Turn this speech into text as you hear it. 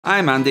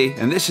I'm Andy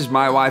and this is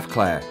my wife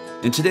Claire.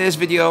 In today's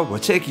video we're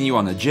taking you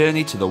on a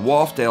journey to the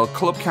Wharfedale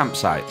Club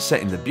Campsite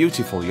set in the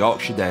beautiful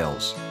Yorkshire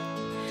Dales.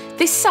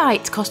 This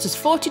site cost us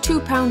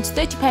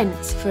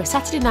 £42.30 for a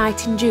Saturday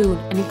night in June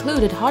and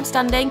included hard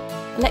standing,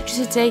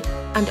 electricity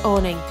and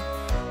awning.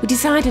 We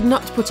decided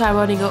not to put our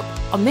awning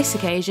up on this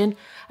occasion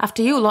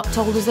after you lot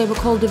told us they were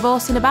called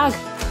divorce in a bag.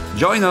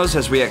 Join us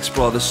as we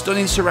explore the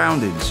stunning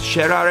surroundings,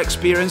 share our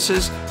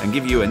experiences and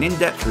give you an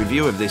in-depth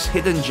review of this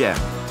hidden gem.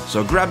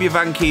 So grab your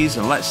van keys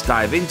and let's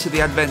dive into the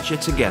adventure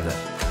together.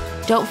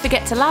 Don't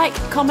forget to like,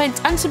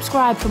 comment and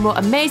subscribe for more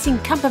amazing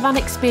campervan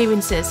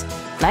experiences.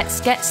 Let's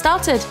get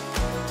started.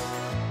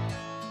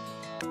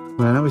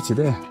 Where are we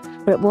today?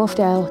 We're at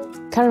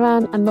Wharfedale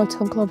Caravan and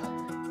Motorhome Club.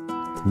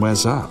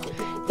 Where's that?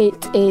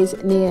 It is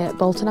near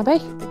Bolton Abbey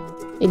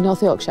in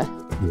North Yorkshire.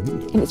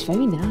 And it's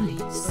very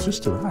nice.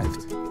 Just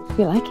arrived.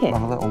 You like it?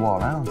 Have a little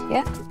walk around.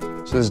 Yeah.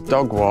 So there's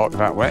dog walk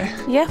that way.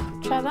 Yeah,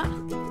 try that.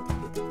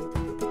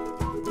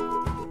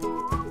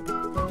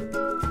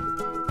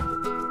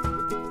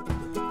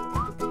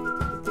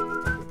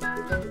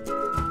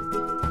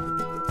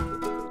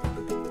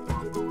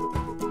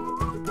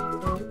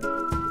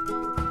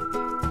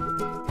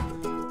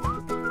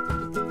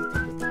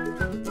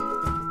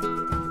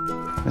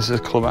 This is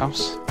a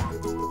clubhouse.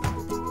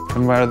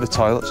 And where are the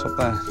toilets up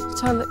there? The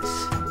toilets,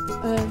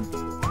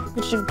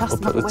 we should have passed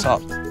them, up at the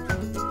top.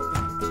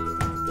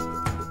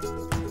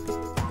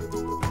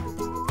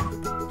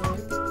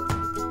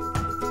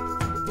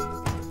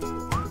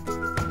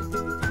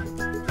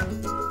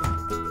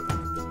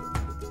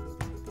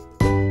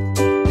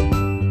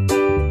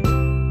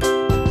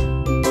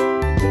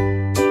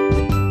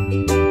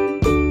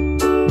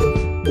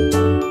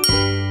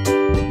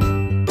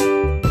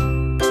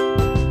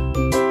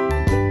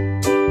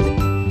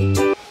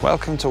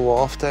 Welcome to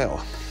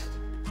Wharfedale.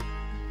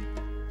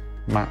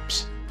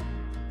 Maps.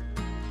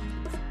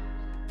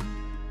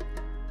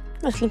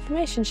 Little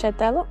information shed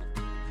there, look.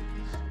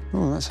 Oh,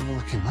 let's have a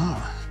look in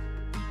that.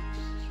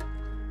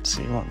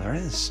 See what there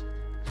is.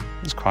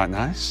 It's quite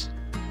nice.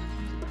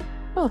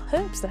 Oh,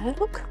 herbs there,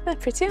 look. They're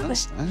pretty, aren't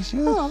That's they? nice,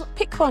 yeah. Oh, look,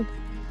 pick one.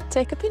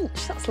 Take a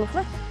pinch, that's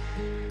lovely.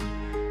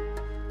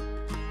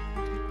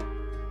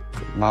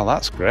 Well,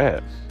 that's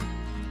great.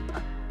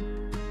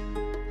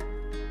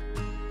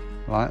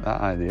 I like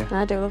that idea.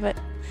 I do love it.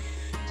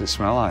 Does it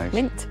smell like?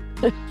 Mint.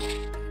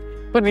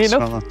 Funny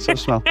enough. Smell,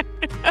 smell.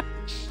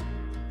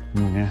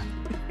 Yeah.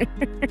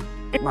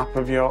 Map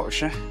of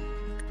Yorkshire.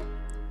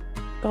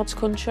 God's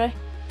country.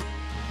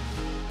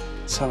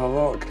 Let's have a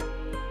look.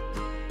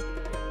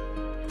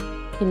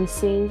 You can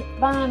see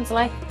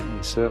Barnsley.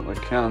 You certainly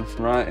can.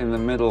 Right in the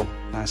middle.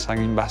 Nice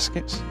hanging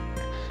baskets.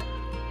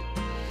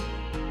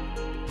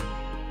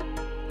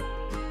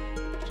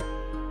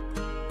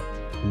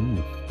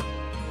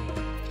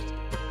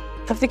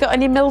 Have they got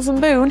any Mills and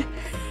Boone?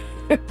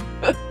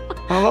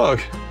 Oh look,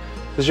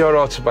 there's your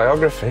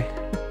autobiography.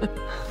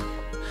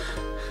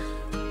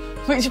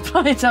 Which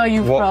planet are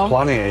you from? What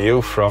planet are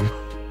you from?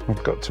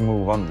 I've got to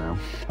move on now.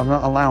 I'm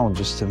not allowed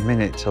just a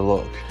minute to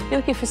look. You're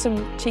looking for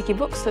some cheeky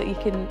books that you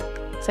can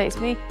say it's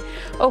me.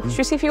 Oh, should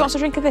we see if he wants a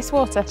drink of this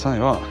water? Tell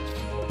you what,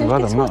 I'm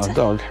glad I'm not a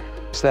dog.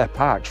 It's their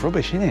park's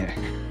rubbish, isn't it?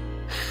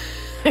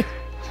 It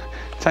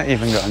ain't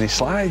even got any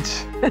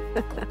slides.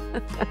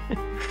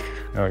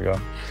 There we go.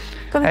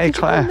 Hey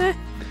Claire.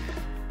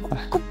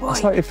 Good boy. I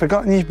thought you'd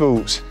forgotten your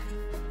boots.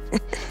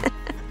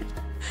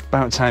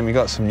 About time you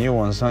got some new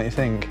ones, don't you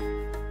think?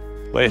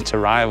 Late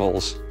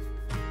arrivals.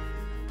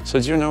 So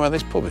do you know where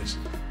this pub is?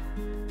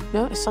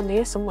 No, it's on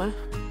here somewhere.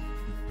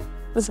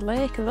 There's a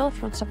lake as well if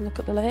you want to have a look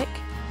at the lake.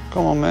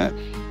 Come on, mate.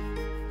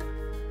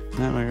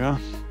 There we go.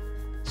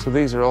 So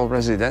these are all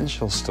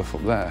residential stuff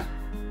up there,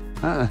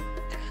 aren't they?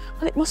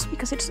 Well, it must be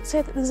because it doesn't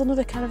say that there's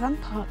another caravan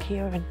park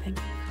here or anything.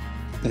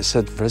 It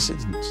said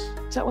residence.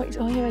 Is that what it's...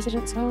 Oh, yeah,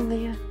 residents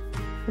only, yeah.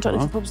 I don't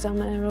know if the pub's down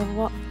there or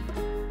what.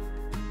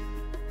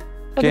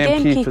 Oh, the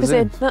gamekeeper's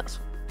in. That's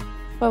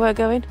where we're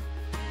going.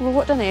 Well,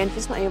 what done here? If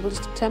it's not here, we'll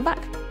just turn back.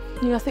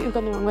 Yeah, I think we've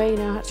gone the wrong way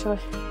now, actually.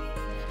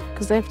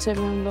 Because they've turned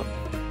around, look.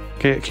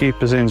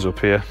 Gatekeeper's Inn's up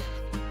here.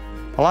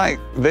 I like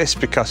this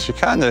because you're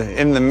kind of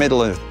in the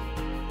middle of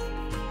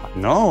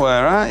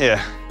nowhere, aren't you?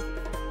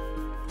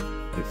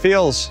 It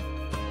feels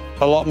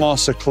a lot more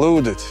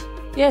secluded.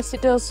 Yes,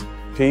 it does.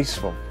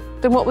 Peaceful.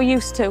 Than what we're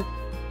used to.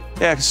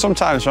 Yeah, because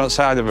sometimes we're on the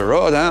side of a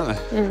road, aren't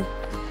they?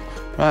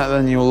 Right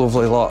then, you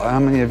lovely lot. How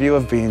many of you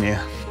have been here?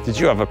 Did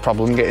you have a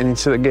problem getting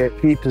into the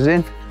Gatekeeper's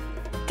Inn?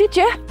 Did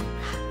you?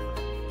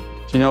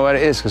 Do you know where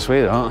it is? Because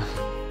we don't.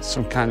 It's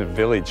some kind of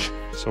village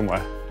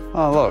somewhere.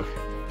 Oh, look.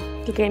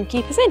 The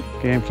Gamekeeper's Inn.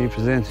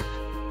 Gamekeeper's Inn.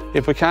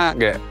 If we can't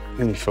get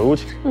any food,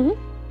 I'm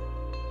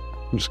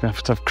just going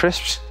to have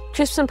crisps.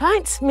 Crisps and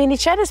pints. Mini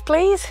cheddars,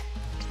 please.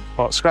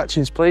 What,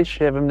 scratchings, please?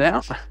 Shave them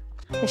down.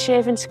 The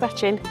shaving,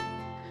 scratching.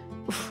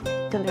 Oof,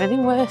 don't do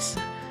anything worse.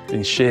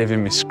 Been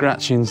shaving me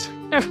scratchings.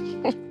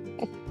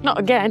 Not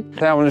again.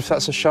 I wonder if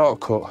that's a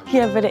shortcut.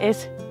 Yeah, but it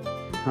is.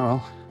 Oh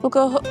well. We'll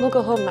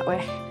go home that way.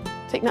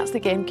 I think that's the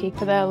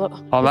gamekeeper there, look.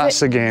 Oh, that's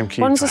the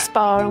gamekeeper. One's a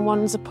spa and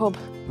one's a pub.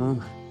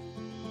 Oh.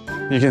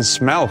 You can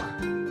smell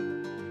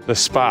the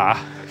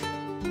spa.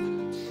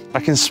 I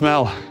can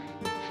smell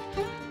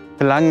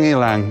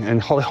ylang-ylang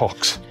and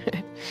hollyhocks.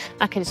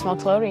 I can smell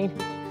chlorine.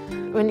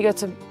 When you go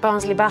to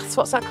Barnsley Baths,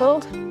 what's that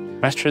called?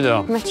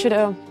 Metrodome.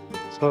 Metrodome.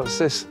 So what's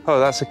this? Oh,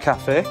 that's a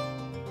cafe.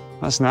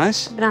 That's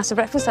nice. Been out for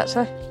breakfast,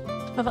 actually.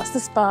 Oh, that's the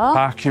spa.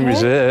 Parking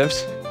reserved.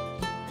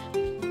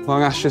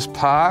 Long Ashes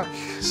Park.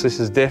 So this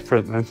is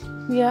different then.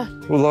 Yeah.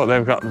 Well, look,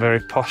 they've got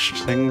very posh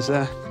things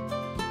there.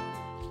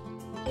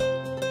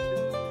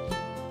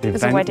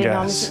 There's a wedding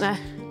on, isn't there?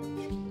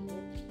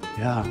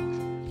 Yeah.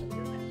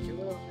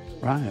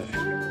 Right.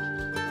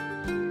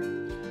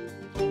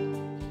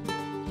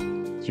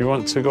 Do you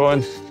want to go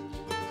and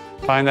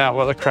find out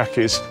what the crack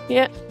is?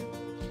 Yeah.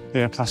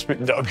 Yeah, pass me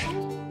the dog.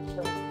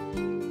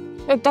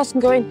 Oh, dog can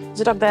go in.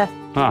 There's a dog there.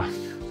 Ah.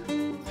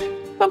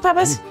 Come on,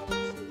 Peppers.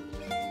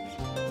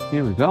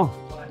 Here we go.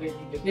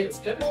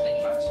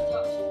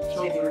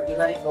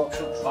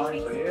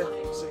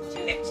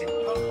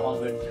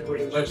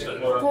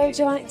 Where would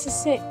you like to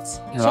sit?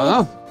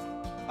 Hello.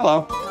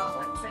 Hello.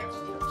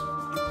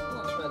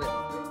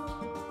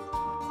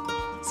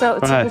 So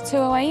it's over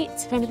 208.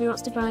 If anybody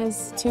wants to buy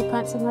us 2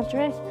 pints of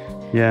Madrid.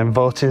 Yeah, and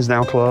voting's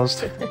now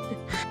closed.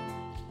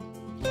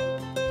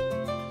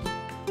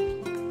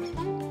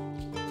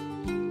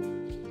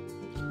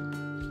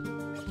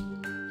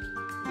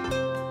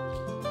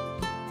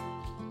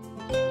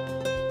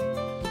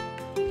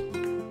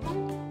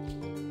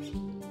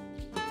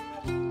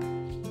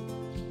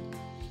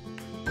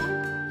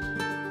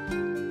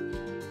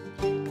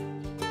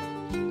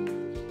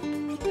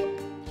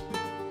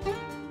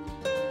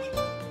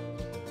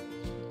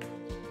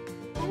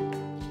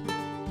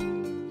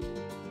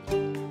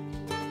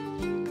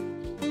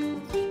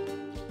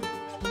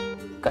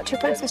 Got 2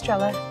 pints of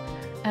Estrella,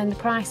 and the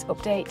price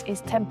update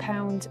is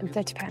 £10 and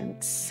 30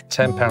 pence.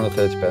 £10 and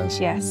 30 pence.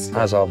 Yes.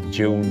 As of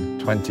June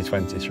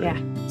 2023. Yeah,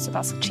 so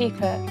that's cheaper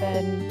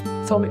than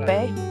Thornwick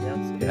Bay.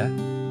 Yeah.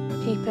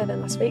 Cheaper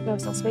than last week,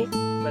 most last week.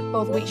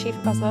 All the week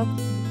cheaper as well.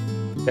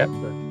 Yep.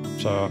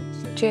 So.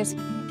 Cheers.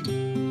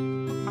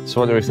 So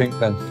what do we think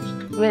then?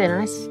 Really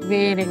nice.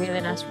 Really, really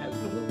nice.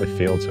 We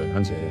feel to it,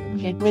 hasn't it?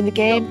 Okay, we're in the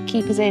game.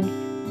 Keep us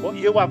in. What are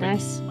you having?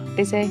 Nice,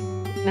 busy,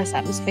 nice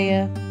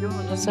atmosphere.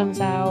 The sun's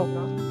out.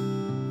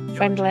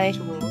 Friendly.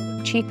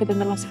 Cheaper than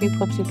the last few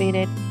pubs we've been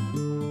in.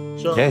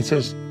 Yeah, it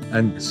is.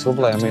 And it's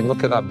lovely. I mean,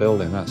 look at that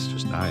building. That's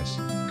just nice.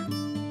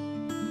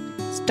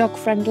 It's dog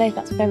friendly.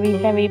 That's very,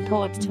 very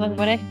important to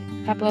everybody.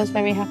 Pablo's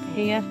very happy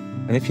here.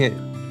 And if you,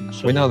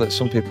 we know that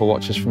some people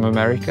watch us from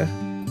America.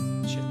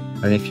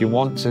 And if you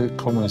want to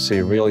come and see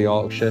real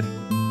Yorkshire,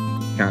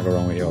 you can't go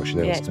wrong with Yorkshire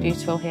Dales. Yeah, it's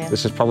beautiful here.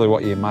 This is probably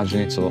what you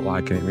imagine it to look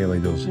like, and it really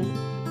does.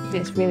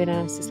 It's really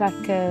nice. It's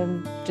like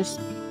just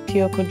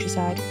pure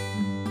countryside.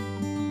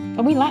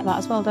 And we like that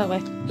as well, don't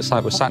we? It's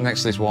like we're sat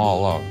next to this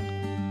wall, look.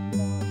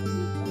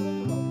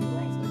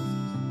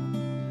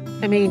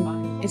 I mean,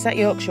 is that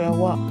Yorkshire or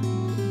what?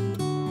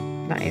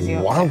 That is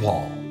Yorkshire.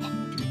 Wall.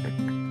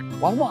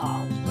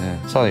 Wow. Yeah,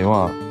 tell you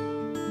what.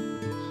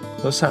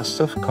 What's that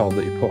stuff called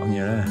that you put on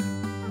your hair?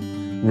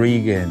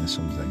 Regain or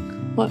something.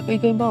 What, are you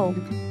going bald?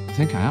 I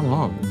think I am,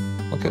 look.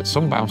 Look at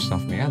some bouncing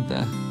off my head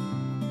there.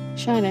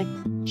 Shiny.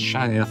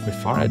 Shining off my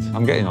forehead.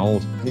 I'm getting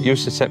old. It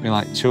used to take me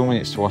like 2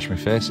 minutes to wash my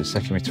face. It's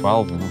taking me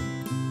 12 now.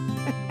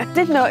 I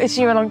did notice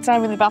you a long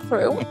time in the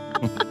bathroom.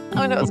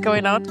 I know what's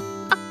going on.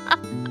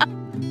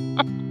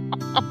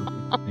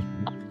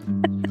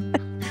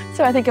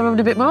 So I think I'm having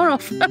a bit more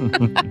off.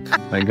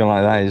 They go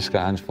like that, you just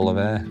got hands full of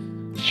hair.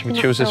 Should we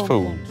choose this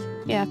food?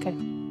 Yeah, okay.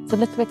 It's a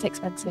little bit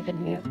expensive in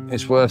here.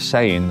 It's worth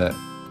saying that,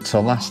 so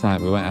last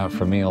night we went out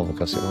for a meal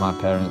because it was my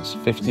parents'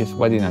 50th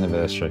wedding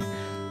anniversary.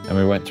 And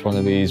we went to one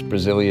of these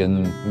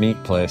Brazilian meat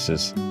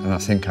places. And I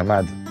think I've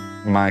had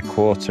my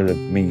quota of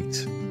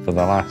meat for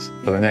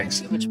the next...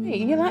 So much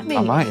meat? You like meat?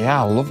 I might,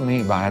 yeah, I love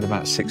meat, but I had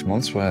about 6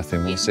 months worth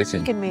in one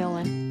sitting. Chicken meal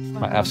then?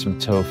 Might have some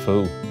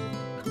tofu.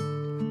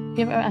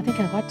 Yeah, I think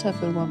I've had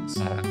tofu once.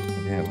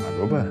 Yeah, like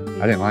rubber.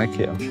 I didn't like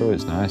it. I'm sure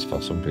it's nice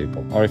for some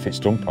people. Or if it's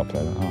done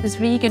properly, I don't know. There's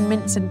vegan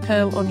mince and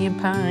pearl onion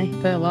pie.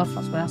 Pearl off,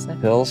 that's what I said.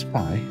 Pearl's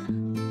pie.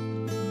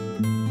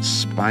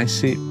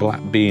 Spicy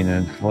black bean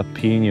and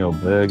jalapeno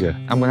burger.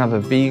 I'm going to have a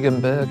vegan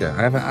burger.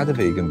 I haven't had a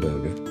vegan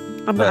burger.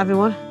 I'm not having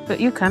one, but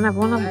you can have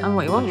one. I'm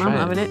what you want, I'm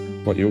not having it.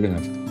 What are you going to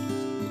have?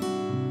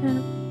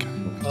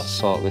 Yeah. Let's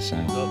sort this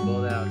out. Don't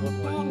go there.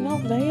 Oh,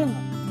 not there.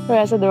 Sorry,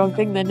 I said the wrong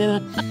thing then,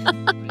 didn't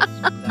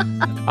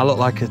I? I look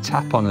like a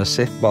tap on a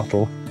sip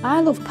bottle.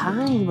 I love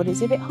pie, but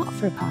it's a bit hot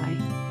for a pie.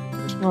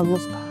 I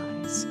love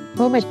pies.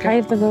 Homemade pie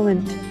of the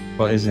moment.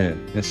 What is it?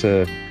 It's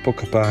a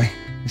pucker pie.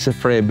 It's a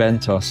Frey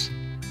Bentos.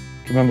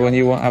 Remember when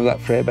you won't have that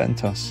Frey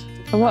Bentos?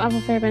 I won't have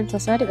a Frey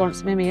Bentos. I had it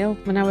once, it made me ill.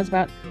 When I was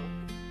about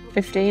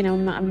 15,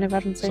 I've never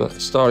had one So since. the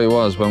story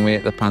was, when we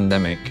hit the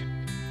pandemic,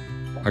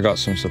 I got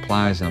some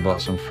supplies and I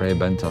bought some Frey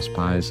Bentos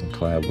pies and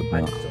Claire would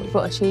not. You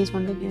bought a cheese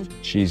one, didn't you?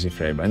 Cheesy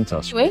Frey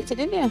Bentos. You ate it,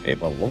 didn't you?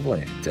 It was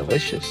lovely,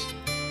 delicious.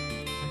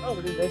 Oh,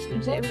 we do this.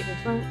 Was it a bit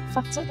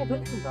fatter?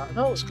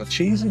 No, It's got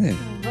cheese in it.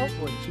 no,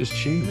 Just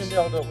cheese.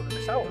 I don't want to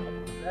miss out on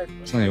it.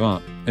 Tell you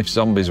what, if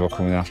zombies were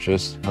coming after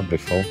us, I'd be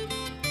full.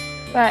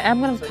 Right, I'm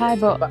gonna have pie,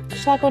 but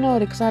shall I go and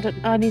order? Because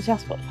I need to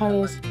ask what the pie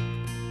is.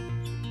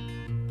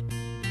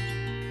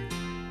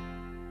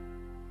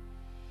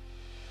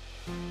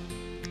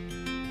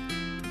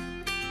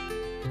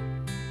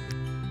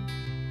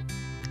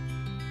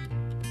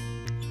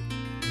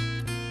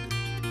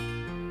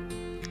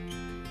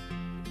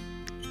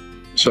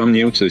 So I'm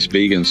new to this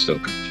vegan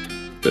stuff,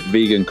 but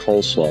vegan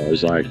coleslaw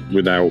is like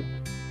without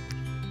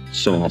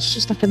sauce. It's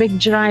just like a big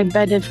dry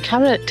bed of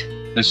carrot.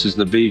 This is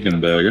the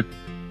vegan burger.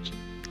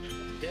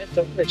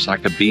 It's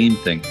like a bean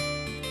thing.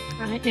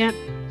 Right, yeah.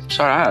 It's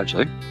alright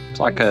actually. It's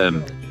like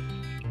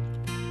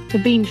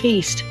The bean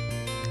feast.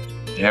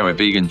 yeah, with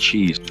vegan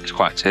cheese. It's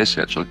quite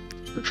tasty actually.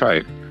 Try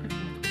it.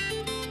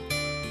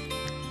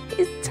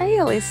 His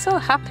tail is so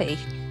happy.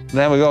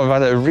 There we go, we've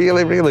had a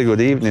really, really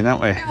good evening,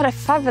 haven't we? We've had a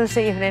fabulous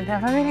evening.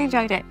 I've really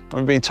enjoyed it.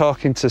 We've been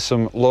talking to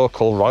some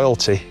local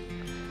royalty.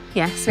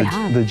 Yes, we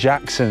have. The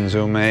Jacksons,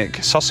 who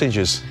make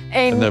sausages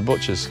in their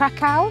butchers.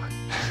 Krakow.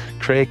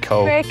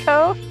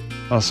 Krakow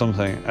or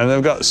something. And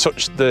they've got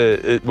such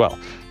they've got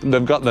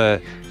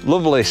the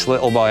loveliest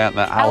little boy, haven't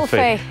they?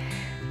 Alfie.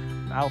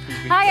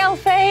 Hi,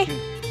 Alfie.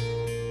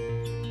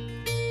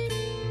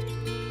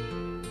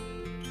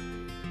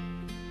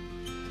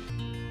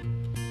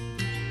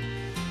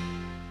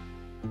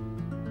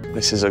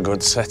 This is a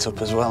good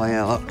setup as well,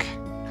 yeah, look.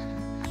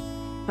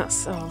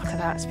 Look at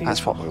that, it's beautiful.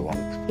 That's what we want.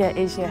 Yeah, it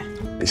is, yeah.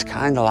 It's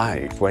kind of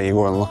like where you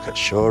go and look at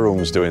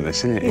showrooms doing this,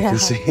 isn't it? You Yeah, can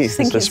see,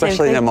 the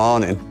especially in the same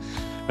morning,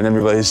 when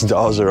everybody's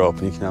doors are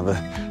open, you can have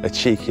a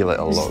cheeky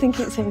little I was look.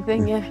 thinking the same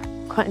thing, yeah.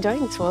 Quite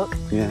enjoying this walk.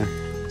 Yeah.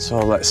 So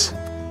let's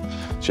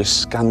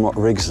just scan what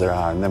rigs there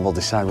are and then we'll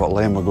decide what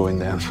lane we're going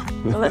down.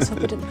 Well, let's hope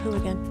we didn't pull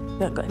again.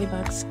 We haven't got any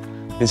bags.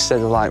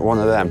 Instead of like one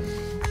of them,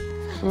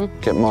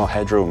 get more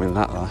headroom in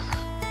that though.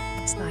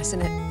 It's nice,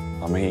 isn't it?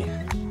 I mean,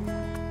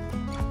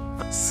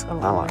 That's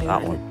I like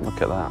that one.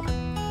 Look at that.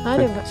 I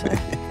do, actually.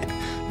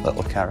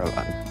 Little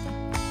caravan.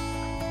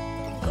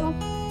 Come on.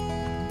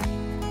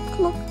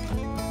 Come on.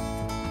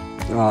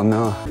 Oh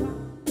no.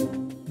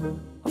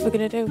 What are we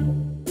going to do?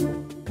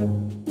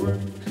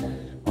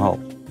 Well,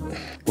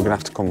 we're going to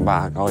have to come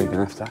back, or you're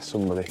going to have to ask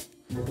somebody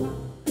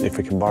if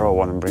we can borrow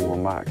one and bring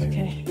one back.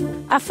 Okay.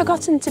 I've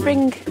forgotten to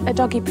bring a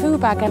doggy poo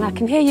bag, and I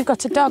can hear you've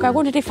got a dog. I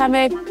wondered if I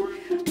may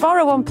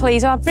borrow one,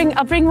 please. I'll bring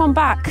one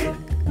back.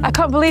 I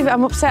can't believe it.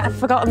 I'm upset I've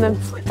forgotten them.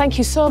 Thank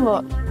you so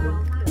much.